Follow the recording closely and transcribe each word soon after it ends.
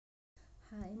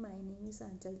Hi, my name is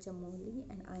Anchal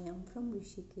and I am from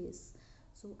Rishikesh.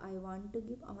 So I want to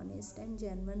give honest and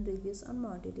genuine reviews on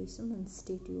Modulation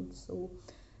Institute. So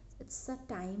it's the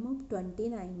time of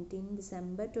 2019,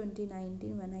 December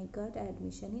 2019, when I got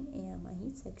admission in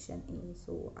AMIE Section-A.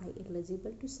 So I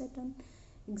eligible to set an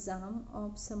exam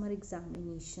of summer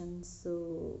examinations.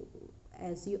 So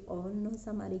as you all know,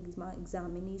 summer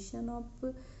examination of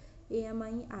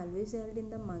AMIE always held in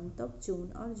the month of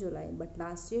June or July, but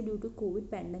last year due to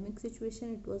COVID pandemic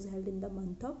situation it was held in the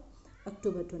month of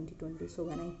October 2020. So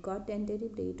when I got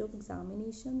tentative date of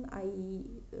examination, I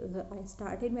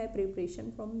started my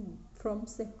preparation from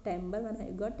September when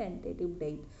I got tentative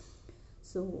date.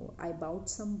 So I bought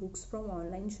some books from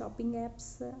online shopping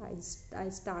apps. I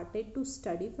started to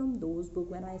study from those books.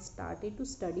 When I started to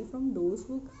study from those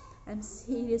books, I'm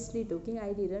seriously talking,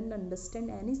 I didn't understand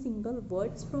any single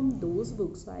words from those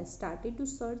books. So I started to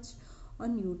search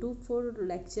on YouTube for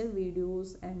lecture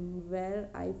videos, and where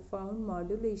I found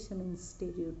Modulation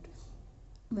Institute.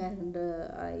 When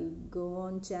I go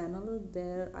on channel,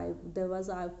 I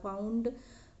found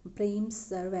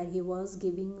Sir, where he was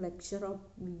giving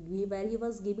where he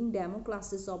was giving demo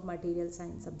classes of material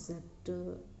science subject,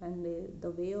 and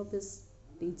the way of his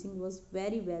teaching was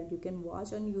very well. You can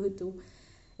watch on YouTube.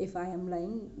 If I am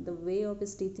lying, the way of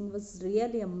his teaching was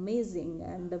really amazing,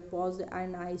 and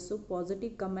I saw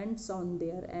positive comments on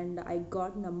there, and I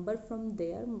got number from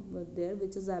there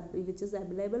which is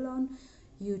available on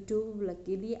YouTube.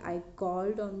 Luckily I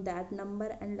called on that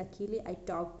number, and luckily I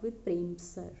talked with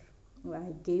Sir.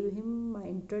 I gave him my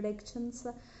introductions,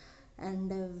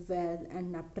 and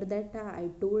after that I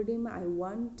told him I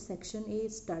want Section A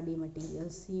study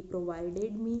materials. He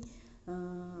provided me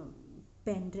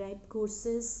pen drive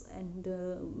courses and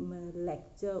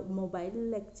mobile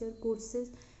lecture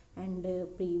courses, and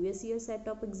previous year set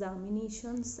of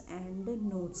examinations and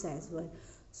notes as well.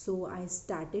 So I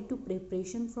started to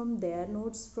preparation from their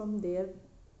notes, from their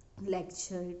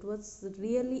lecture. It was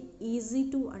really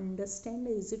easy to understand,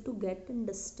 easy to get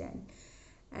understand.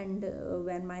 And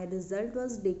when my result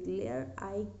was declared,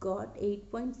 I got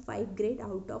 8.5 grade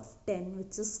out of 10,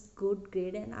 which is good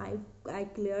grade, and I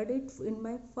cleared it in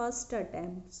my first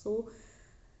attempt. So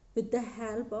with the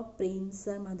help of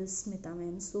Sir, Mother Smita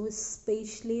ma'am. So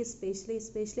especially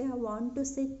I want to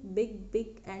say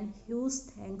big and huge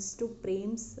thanks to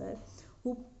Sir,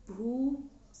 who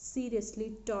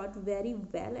seriously taught very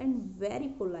well and very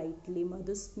politely.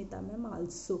 Mother Smita ma'am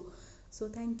also. So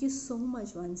thank you so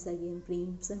much once again,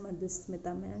 Sir, Mother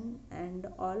Smita ma'am, and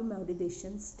all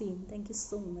Modulations team. Thank you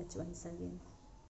so much once again.